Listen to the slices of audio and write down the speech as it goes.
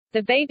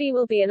The baby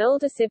will be an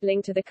older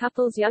sibling to the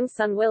couple's young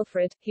son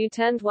Wilfred, who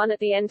turned 1 at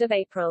the end of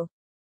April.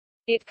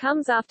 It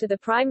comes after the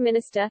Prime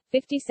Minister,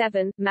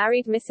 57,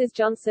 married Mrs.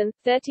 Johnson,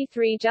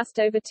 33 just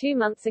over 2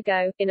 months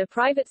ago, in a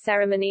private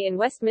ceremony in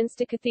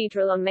Westminster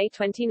Cathedral on May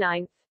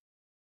 29.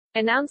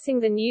 Announcing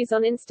the news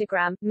on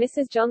Instagram,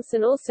 Mrs.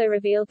 Johnson also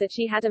revealed that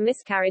she had a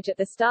miscarriage at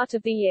the start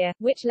of the year,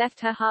 which left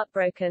her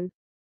heartbroken.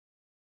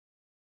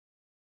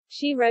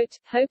 She wrote,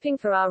 "Hoping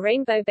for our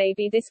rainbow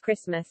baby this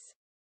Christmas.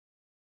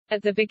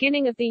 At the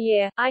beginning of the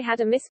year, I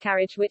had a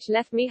miscarriage which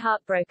left me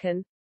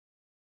heartbroken.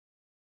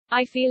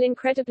 I feel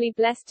incredibly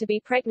blessed to be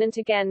pregnant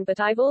again, but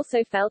I've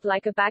also felt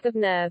like a bag of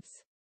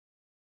nerves."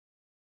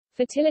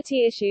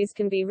 Fertility issues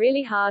can be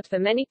really hard for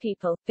many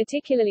people,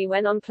 particularly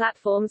when on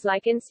platforms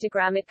like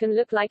Instagram it can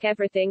look like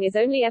everything is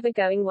only ever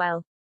going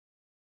well.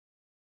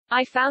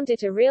 I found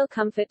it a real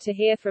comfort to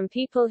hear from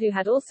people who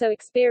had also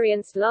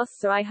experienced loss,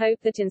 so I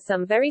hope that in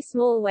some very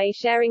small way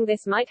sharing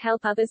this might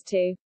help others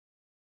too.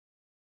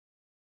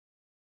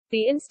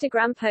 The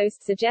Instagram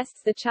post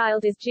suggests the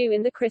child is due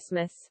in the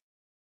Christmas.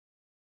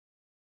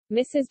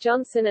 Mrs.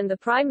 Johnson and the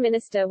Prime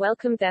Minister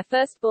welcomed their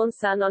firstborn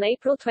son on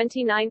April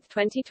 29,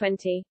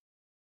 2020.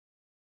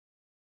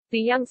 The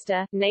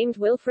youngster, named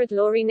Wilfred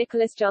Laurie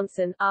Nicholas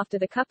Johnson, after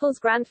the couple's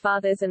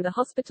grandfathers and the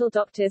hospital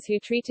doctors who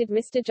treated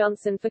Mr.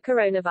 Johnson for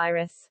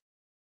coronavirus.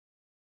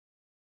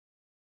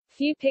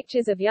 Few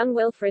pictures of young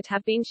Wilfred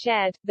have been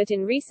shared, but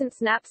in recent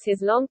snaps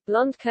his long,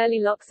 blonde curly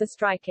locks are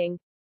striking.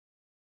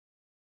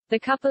 The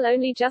couple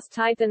only just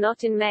tied the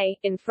knot in May,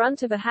 in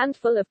front of a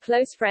handful of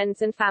close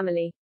friends and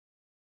family.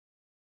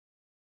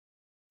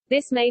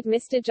 This made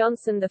Mr.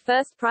 Johnson the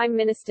first Prime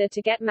Minister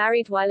to get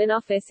married while in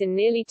office in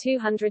nearly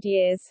 200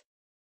 years.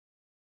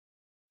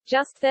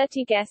 Just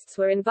 30 guests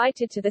were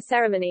invited to the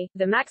ceremony,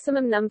 the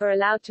maximum number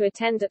allowed to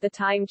attend at the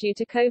time due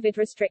to COVID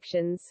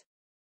restrictions.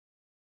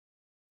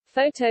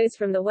 Photos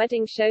from the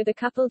wedding show the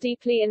couple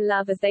deeply in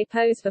love as they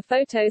pose for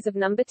photos of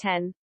number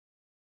 10.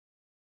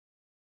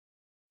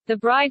 The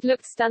bride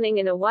looked stunning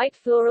in a white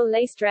floral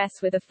lace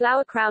dress with a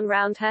flower crown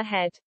round her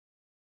head.